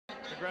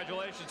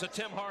Congratulations to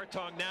Tim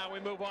Hartung. Now we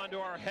move on to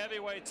our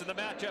heavyweights, and the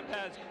matchup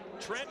has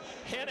Trent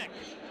Hynek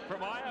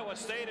from Iowa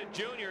State, a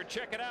junior.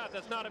 Check it out.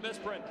 That's not a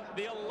misprint.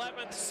 The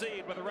 11th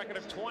seed with a record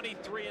of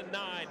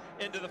 23-9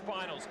 into the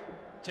finals,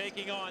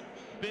 taking on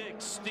big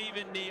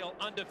Stephen Neal,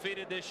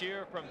 undefeated this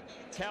year from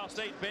Cal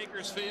State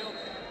Bakersfield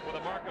with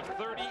a mark of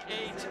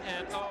 38-0.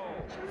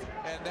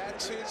 And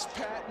that's his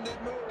patented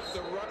move,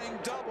 the running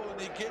double,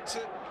 and he gets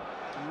it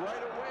right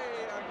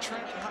away on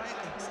Trent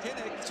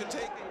Hynek to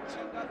take a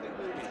 2-0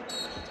 lead.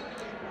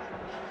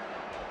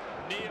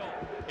 Neal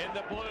in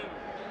the blue.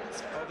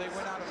 Oh, they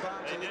went out of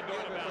bounds. They did go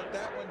out of bounds. But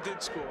that one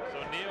did score. So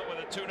Neal with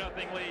a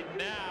 2-0 lead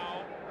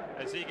now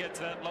as he gets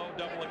that low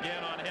double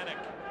again on Hynek.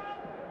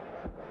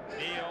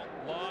 Neal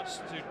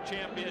lost to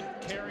champion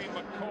Kerry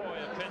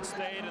McCoy of Penn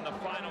State in the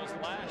finals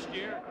last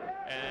year,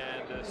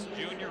 and this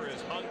junior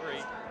is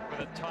hungry for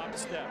the top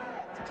step.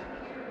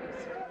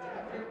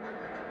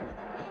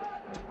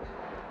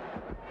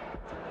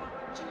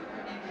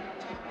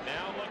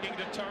 Now looking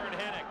to turn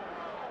Hynek,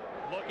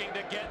 looking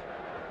to get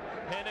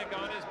Hynek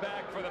on his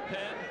back for the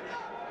pin.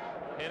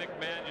 Hynek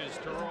manages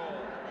to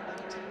roll.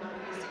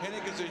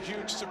 Hynek is a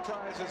huge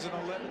surprise as an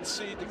 11th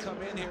seed to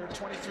come in here,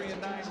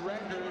 23-9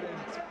 record,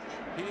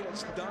 and he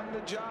has done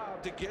the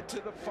job to get to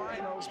the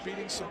finals,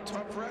 beating some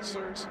tough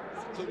wrestlers,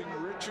 including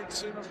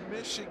Richardson of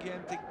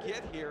Michigan, to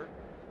get here.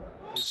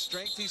 His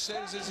strength, he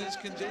says, is his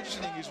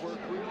conditioning. He's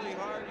worked really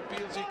hard. He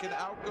feels he can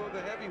outgo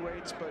the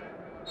heavyweights, but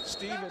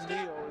Stephen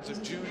Neal is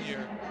a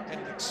junior and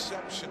an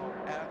exceptional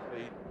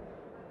athlete.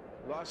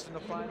 Lost in the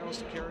finals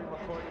to Kerry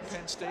McCoy at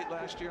Penn State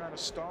last year on a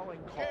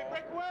stalling call.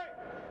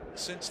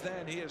 Since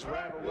then, he has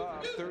rattled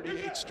off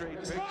 38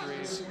 straight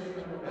victories,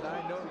 and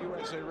I know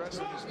USA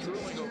Wrestling is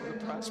drooling over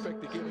the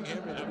prospect of giving him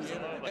into the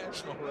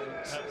international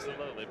ranks.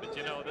 Absolutely, but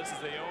you know, this is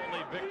the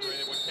only victory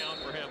that would count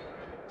for him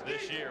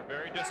this year.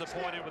 Very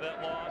disappointed with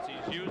that loss.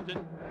 He's used it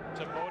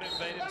to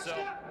motivate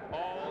himself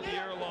all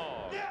year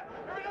long.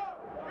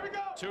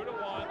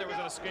 2-1. There was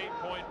an escape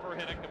point for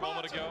Hynek a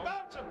moment ago.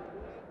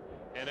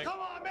 Hynek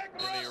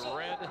in the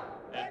red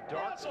and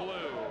dark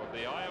blue of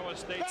the Iowa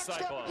State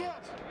Cyclones.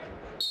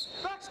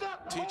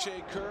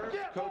 T.J. Kerr,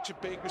 coach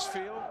at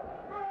Bakersfield.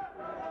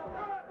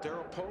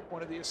 Darryl Pope,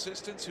 one of the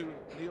assistants who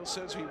Neal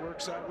says he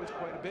works out with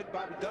quite a bit.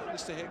 Bobby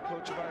Douglas, the head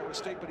coach of Iowa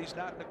State, but he's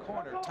not in the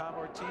corner. Tom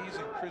Ortiz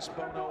and Chris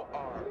Bono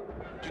are.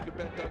 But you can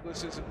bet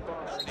Douglas isn't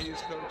far, and he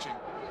is coaching.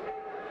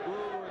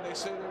 Ooh, and they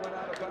say they went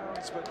out of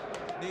bounds, but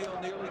Neal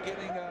nearly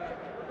getting a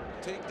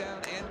takedown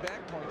and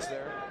back points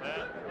there.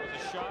 That was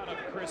a shot of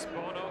Chris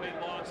Bono. He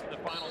lost in the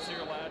finals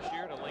here last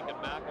year to Lincoln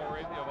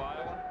McElravy of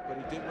Iowa. But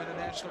he did win a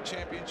national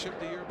championship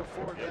the year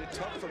before. Made it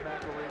tough for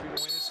McElravy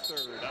to win his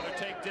third. Another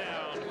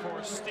takedown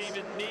for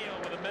Stephen Neal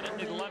with 1 minute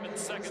and 11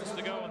 seconds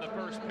to go in the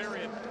first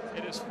period.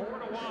 It is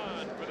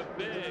 4-1 for the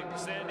big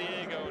San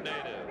Diego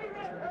native.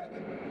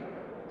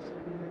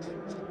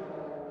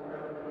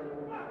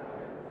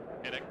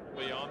 Hynek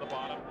will be on the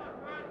bottom.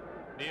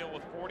 Neal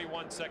with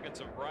 41 seconds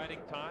of riding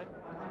time.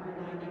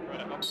 Try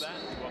to up that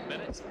to 1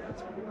 minute.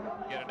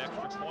 Get an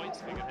extra point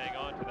so we can hang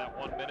on to that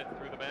 1 minute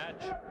through the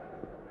match.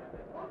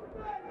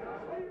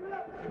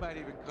 He might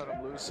even cut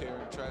him loose here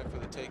and try for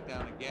the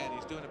takedown again.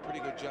 He's doing a pretty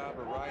good job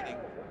of riding.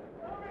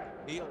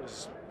 Neal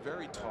is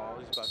very tall.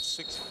 He's about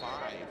 6'5".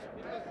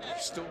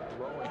 He's still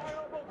growing.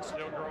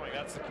 Still growing.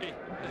 That's the key.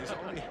 He's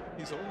only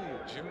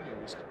a junior.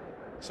 He's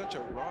such a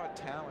raw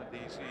talent.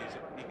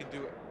 He can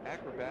do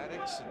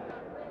acrobatics, and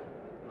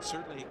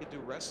certainly he can do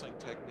wrestling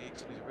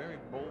techniques. And he's a very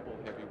mobile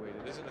heavyweight.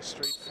 It isn't a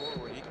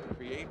straightforward. He can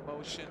create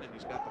motion, and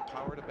he's got the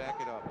power to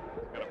back it up.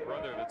 Got a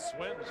brother that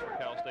swims for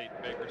Cal State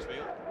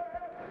Bakersfield.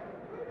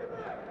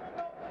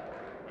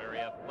 Very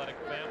athletic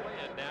family,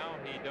 and now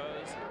he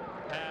does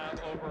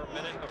have over 1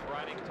 minute of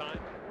riding time.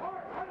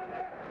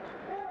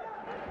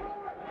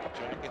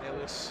 Jack and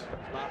Illis,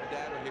 mom and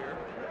dad are here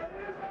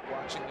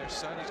watching their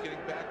son. He's getting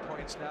back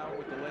points now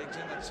with the legs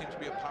in. That seems to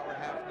be a power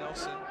half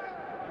Nelson.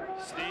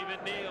 Stephen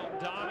Neal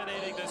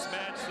dominating this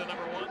match, the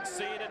 #1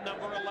 seed and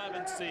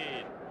 #11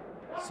 seed.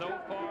 So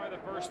far, the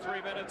first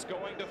 3 minutes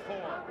going to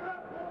 4.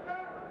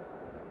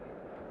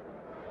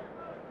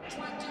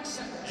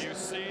 You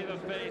see the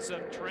face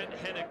of Trent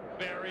Hynek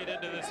buried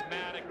into this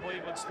mat at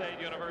Cleveland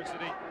State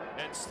University,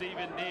 and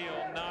Stephen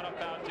Neal not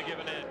about to give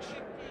an inch.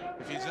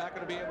 If he's not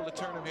going to be able to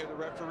turn him here, the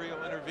referee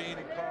will intervene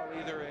and call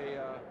either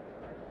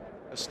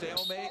a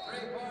stalemate.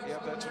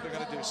 Yep, that's what they're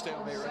going to do,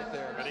 stalemate right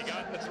there. But he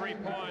got the 3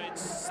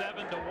 points,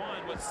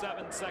 7-1 with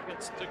 7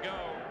 seconds to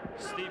go.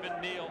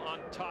 Stephen Neal on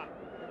top.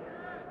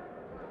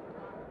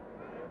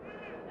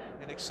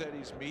 Hynek said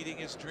he's meeting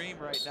his dream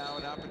right now,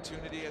 an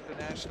opportunity at the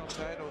national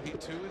title. He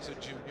too is a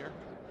junior.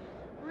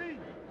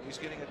 He's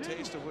getting a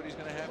taste of what he's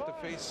going to have to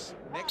face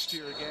next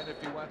year again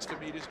if he wants to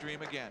meet his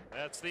dream again.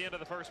 That's the end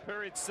of the first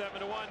period,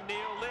 7-1. Neal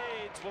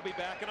leads. We'll be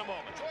back in a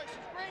moment.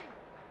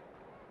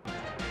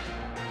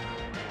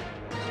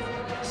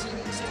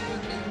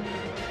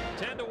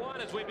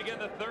 10-1 as as we begin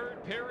the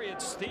third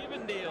period.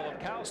 Stephen Neal of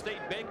Cal State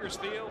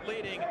Bakersfield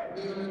leading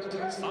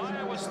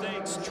Iowa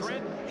State's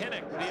Trent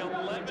Hynek, the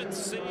 11th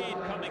seed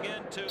coming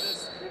into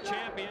this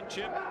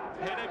championship.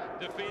 Hynek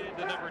defeated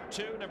the number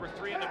 2, number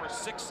 3, and number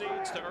 6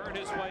 seeds to earn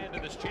his way into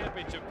this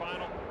championship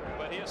final.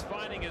 But he is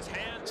finding his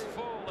hands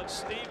full of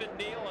Stephen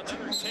Neal,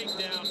 another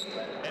takedown,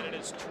 and it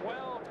is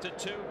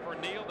 12-2 for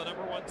Neal, the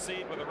number 1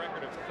 seed, with a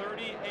record of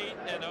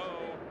 38-0.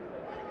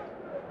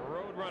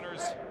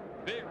 Roadrunners,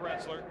 big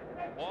wrestler,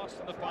 lost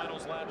in the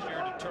finals last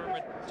year,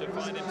 determined to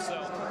find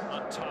himself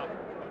on top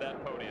of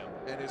that podium.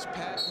 And his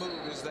pat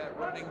move is that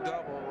running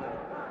double.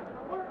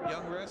 And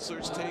young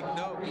wrestlers take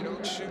note. You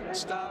don't shoot and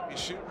stop, you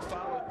shoot and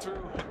follow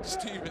through. And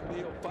Stephen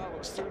Neal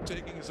follows through,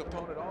 taking his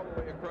opponent all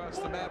the way across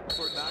the mat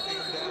before knocking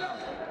him down.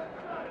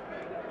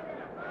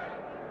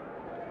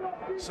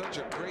 Such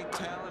a great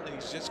talent, and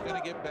he's just going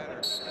to get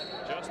better.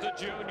 Just a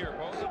junior.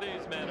 Both of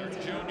these men are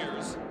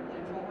juniors.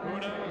 Who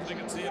knows? We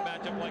can see a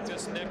matchup like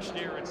this next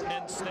year at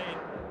Penn State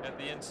at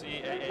the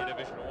NCAA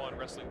Division I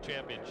Wrestling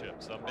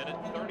Championships. A minute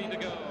 30 to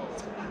go.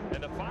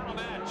 And the final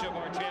match of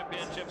our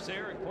championships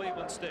here in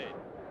Cleveland State.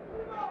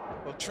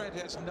 Well, Trent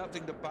has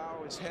nothing to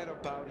bow his head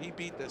about. He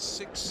beat the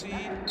 6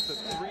 seed, the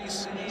 3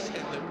 seed,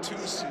 and the 2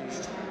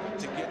 seed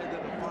to get into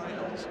the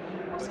finals.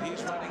 But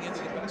he's running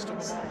into the best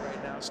of them all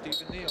right now.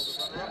 Stephen Neal,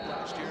 the runner-up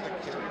last year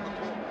to carry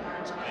McCoy.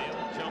 Neal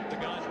jumped the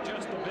gun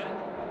just a bit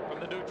from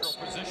the neutral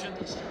position.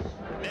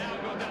 Now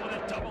go down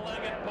with a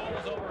double-legged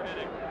pulls over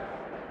Hynek.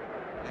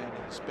 And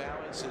his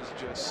balance is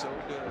just so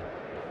good.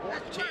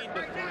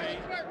 14-3.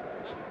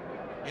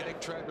 Hynek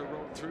tried to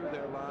roll through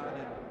their line,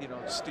 and you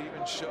know,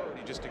 Stephen showed.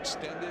 He just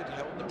extended,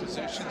 held the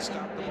position,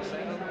 stopped the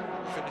momentum,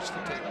 finished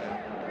the takedown.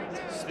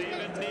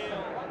 Stephen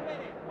Neal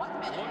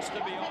looks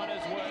to be on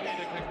his way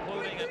to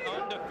concluding an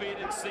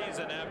undefeated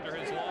season after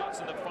his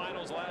loss in the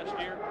finals last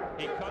year.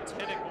 He cuts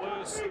Hynek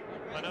loose.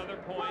 Another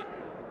point.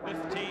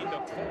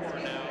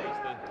 15-4 now is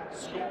the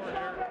score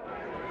here.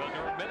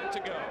 Under a minute to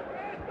go.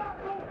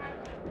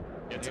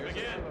 Gets him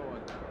again.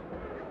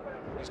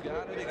 He's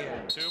got it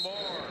again. 2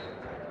 more.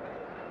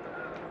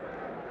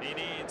 He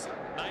needs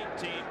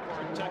 19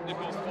 for a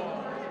technical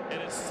fall.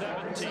 It is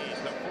 17-4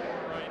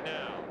 right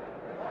now.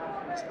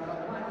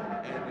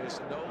 And there's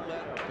no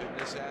let up in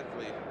this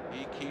athlete.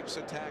 He keeps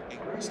attacking.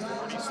 40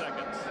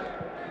 seconds.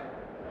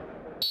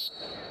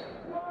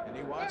 And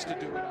he wants to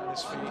do it on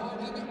his feet.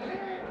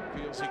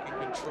 Feels he can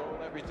control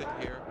everything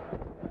here.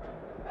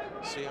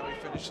 See how he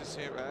finishes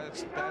here.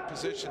 That's a bad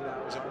position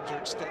now. His arms are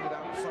extended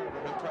out in front of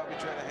him. He'll probably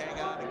try to hang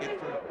on and wait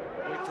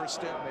for a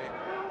stalemate.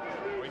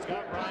 Well, he's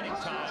got riding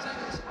time.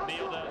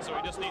 Neal does, so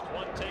he just needs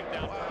one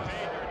takedown for a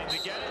major. Needs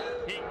to get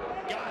it. He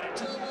got it.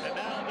 And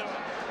that'll do it.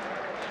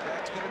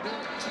 That's going to do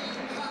it.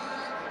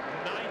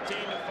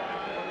 19-5.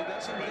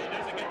 But he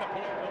doesn't get the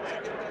point.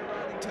 Get that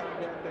riding time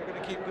yet. They're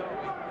going to keep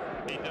going.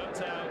 He does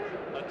have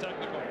a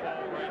technical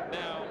fall right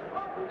now.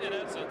 In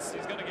essence,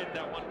 he's going to get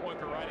that 1 point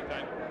for riding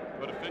time,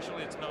 but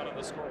officially it's not on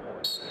the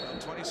scoreboard.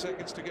 20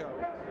 seconds to go.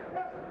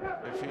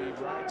 If he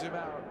rides him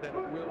out, then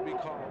it will be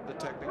called the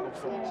technical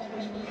fall.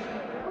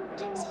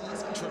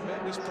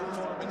 Tremendous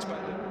performance by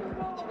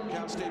the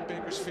Cal State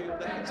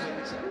Bakersfield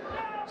athletes.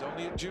 He's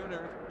only a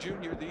junior.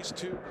 These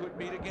two could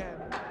meet again.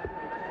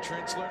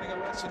 Trent's learning a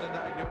lesson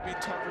tonight. He'll be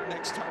tougher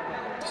next time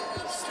out.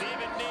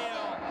 Stephen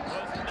Neal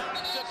was not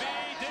to be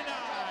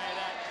denied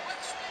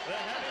at the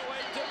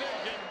heavyweight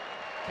division.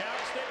 Cal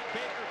State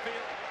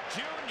Bakersfield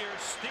junior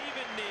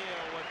Stephen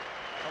Neal with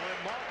a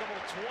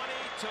remarkable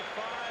 20-5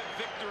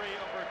 victory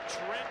over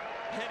Trent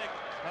Hynek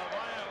of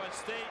Iowa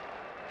State.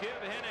 Give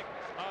Hynek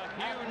a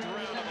huge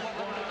round of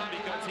applause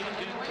because he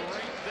did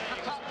great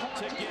things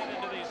to get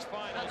into these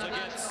finals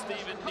against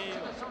Stephen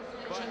Neal.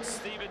 But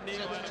Stephen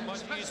Neal had a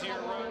much easier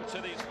road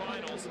to these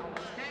finals,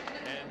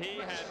 and he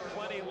had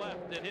plenty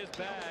left in his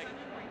bag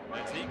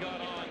as he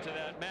got on to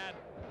that mat.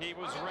 He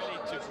was ready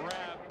to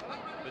grab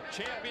the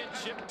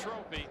championship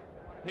trophy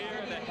here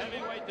in the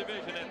heavyweight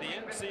division at the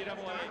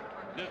NCAA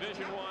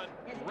Division I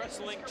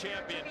Wrestling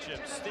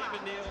Championship.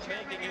 Stephen Neal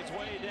making his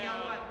way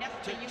down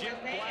to Jim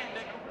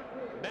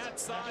Blatnick, Matt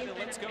side, and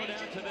let's go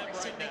down to them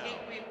right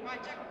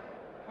now.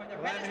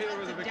 Well, I'm here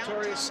with the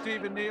victorious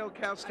Stephen Neal,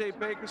 Cal State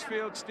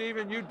Bakersfield.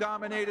 Stephen, you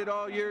dominated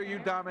all year. You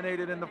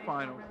dominated in the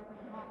finals.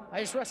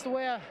 I just wrestled the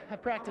way I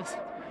practiced.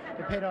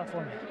 It paid off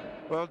for me.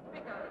 Well,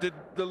 did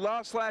the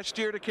loss last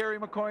year to Kerry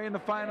McCoy in the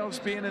finals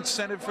be an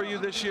incentive for you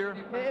this year?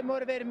 It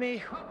motivated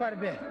me quite a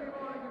bit,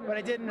 but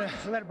I didn't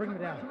let it bring me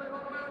down.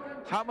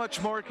 How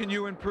much more can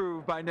you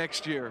improve by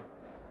next year?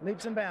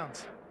 Leaps and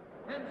bounds.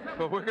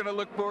 But we're going to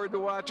look forward to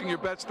watching you.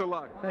 Best of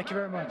luck. Thank you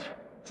very much.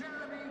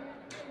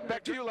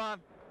 Back to you,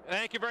 Lon.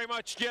 Thank you very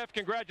much, Jeff.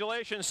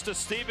 Congratulations to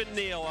Stephen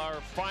Neal, our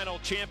final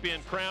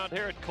champion crowned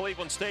here at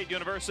Cleveland State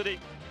University.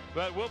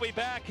 But we'll be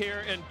back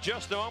here in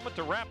just a moment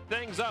to wrap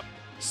things up.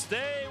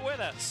 Stay with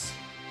us.